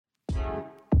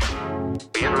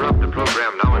We interrupt the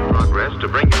program now in progress to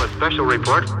bring you a special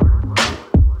report.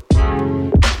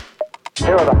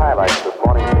 Here are the highlights this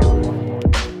morning's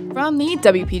news. From the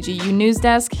WPGU News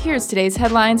Desk, here's today's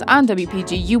headlines on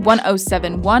WPGU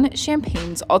 1071,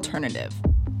 Champaign's Alternative.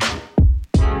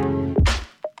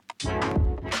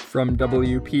 From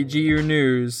WPGU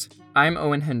News, I'm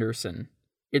Owen Henderson.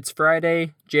 It's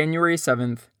Friday, January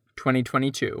 7th,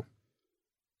 2022.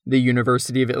 The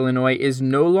University of Illinois is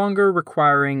no longer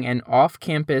requiring an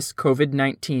off-campus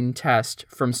COVID-19 test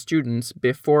from students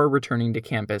before returning to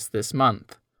campus this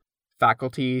month.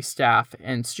 Faculty, staff,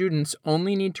 and students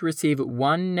only need to receive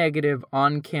one negative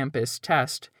on-campus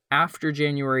test after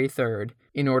January 3rd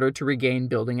in order to regain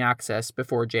building access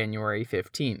before January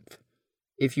 15th.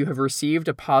 If you have received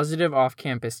a positive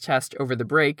off-campus test over the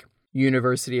break,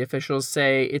 university officials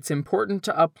say it's important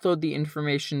to upload the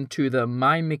information to the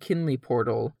My McKinley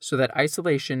portal so that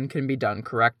isolation can be done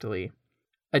correctly.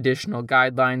 Additional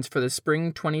guidelines for the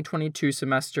spring 2022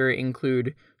 semester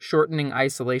include shortening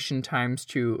isolation times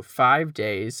to 5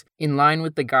 days, in line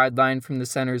with the guideline from the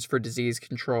Centers for Disease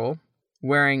Control,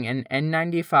 wearing an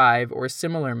N95 or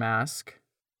similar mask,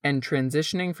 and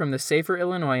transitioning from the Safer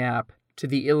Illinois app to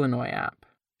the Illinois app.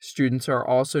 Students are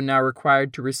also now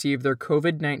required to receive their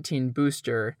COVID-19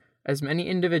 booster, as many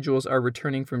individuals are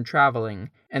returning from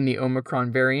traveling, and the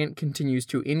Omicron variant continues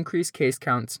to increase case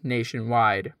counts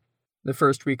nationwide. The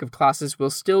first week of classes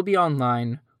will still be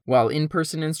online, while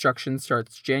in-person instruction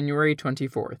starts January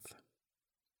 24th.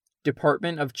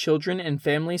 Department of Children and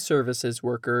Family Services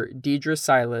worker Deidre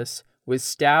Silas was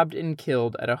stabbed and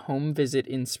killed at a home visit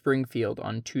in Springfield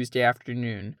on Tuesday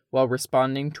afternoon while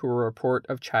responding to a report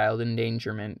of child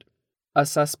endangerment. A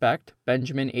suspect,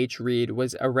 Benjamin H. Reed,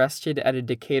 was arrested at a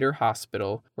Decatur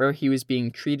hospital where he was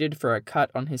being treated for a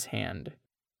cut on his hand.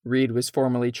 Reed was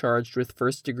formally charged with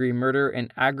first-degree murder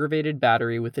and aggravated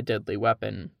battery with a deadly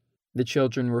weapon. The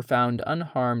children were found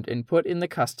unharmed and put in the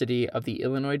custody of the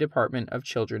Illinois Department of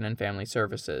Children and Family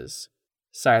Services.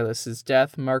 Silas's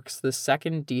death marks the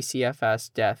second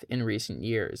DCFS death in recent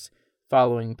years,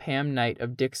 following Pam Knight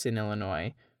of Dixon,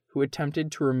 Illinois, who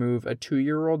attempted to remove a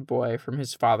 2-year-old boy from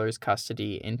his father's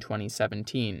custody in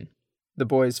 2017. The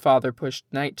boy's father pushed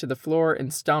Knight to the floor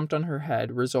and stomped on her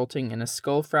head, resulting in a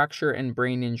skull fracture and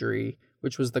brain injury,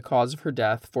 which was the cause of her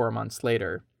death 4 months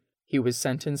later. He was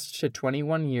sentenced to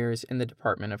 21 years in the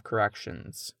Department of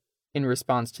Corrections. In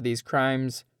response to these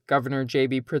crimes, Governor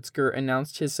J.B. Pritzker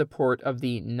announced his support of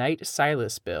the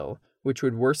Knight-Silas bill, which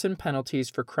would worsen penalties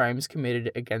for crimes committed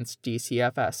against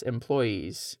DCFS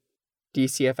employees.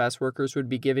 DCFS workers would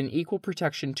be given equal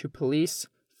protection to police,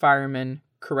 firemen,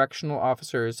 correctional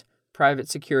officers, private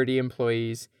security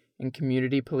employees, and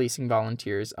community policing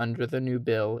volunteers under the new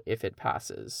bill if it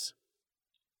passes.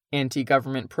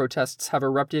 Anti-government protests have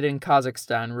erupted in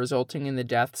Kazakhstan, resulting in the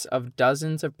deaths of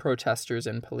dozens of protesters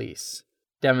and police.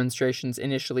 Demonstrations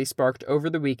initially sparked over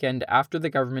the weekend after the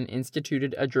government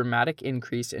instituted a dramatic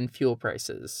increase in fuel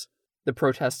prices. The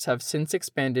protests have since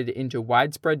expanded into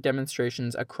widespread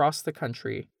demonstrations across the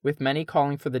country, with many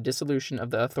calling for the dissolution of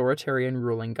the authoritarian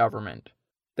ruling government.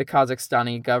 The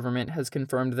Kazakhstani government has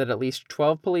confirmed that at least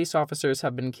 12 police officers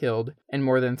have been killed and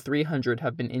more than 300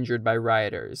 have been injured by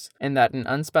rioters, and that an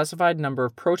unspecified number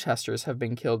of protesters have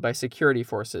been killed by security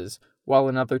forces, while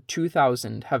another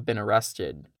 2,000 have been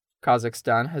arrested.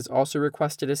 Kazakhstan has also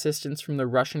requested assistance from the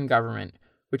Russian government,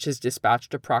 which has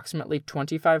dispatched approximately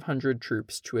 2,500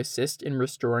 troops to assist in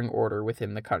restoring order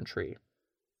within the country.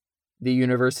 The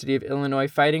University of Illinois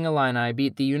Fighting Illini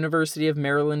beat the University of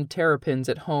Maryland Terrapins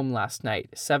at home last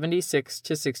night,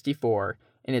 76-64,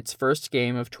 in its first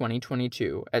game of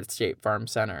 2022 at State Farm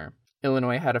Center.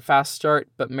 Illinois had a fast start,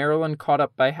 but Maryland caught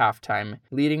up by halftime,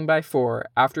 leading by 4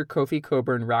 after Kofi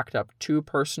Cockburn racked up 2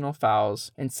 personal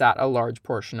fouls and sat a large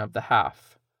portion of the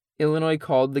half. Illinois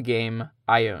called the game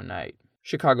Io Night.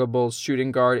 Chicago Bulls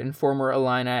shooting guard and former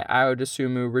Illini Ayo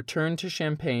Dosunmu returned to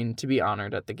Champaign to be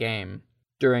honored at the game.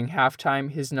 During halftime,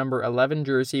 his number 11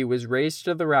 jersey was raised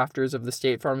to the rafters of the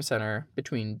State Farm Center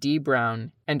between Dee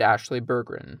Brown and Ashley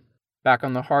Berggren. Back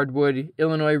on the hardwood,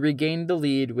 Illinois regained the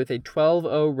lead with a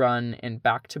 12-0 run and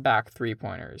back-to-back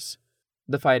three-pointers.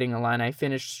 The Fighting Illini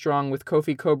finished strong with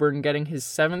Kofi Cockburn getting his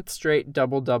 7th straight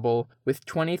double-double with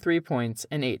 23 points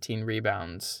and 18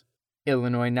 rebounds.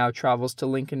 Illinois now travels to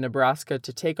Lincoln, Nebraska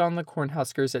to take on the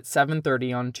Cornhuskers at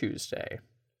 7:30 on Tuesday.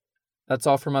 That's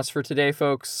all from us for today,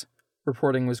 folks.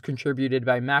 Reporting was contributed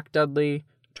by Mac Dudley,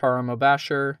 Tara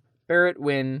Mobasher, Barrett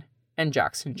Wynn, and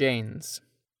Jackson Janes.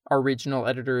 Our regional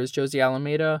editor is Josie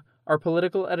Alameda, our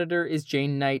political editor is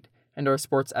Jane Knight, and our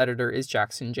sports editor is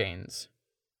Jackson Janes.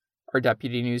 Our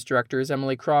deputy news director is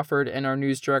Emily Crawford, and our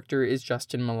news director is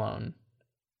Justin Malone.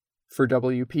 For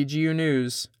WPGU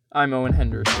News, I'm Owen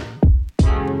Henderson.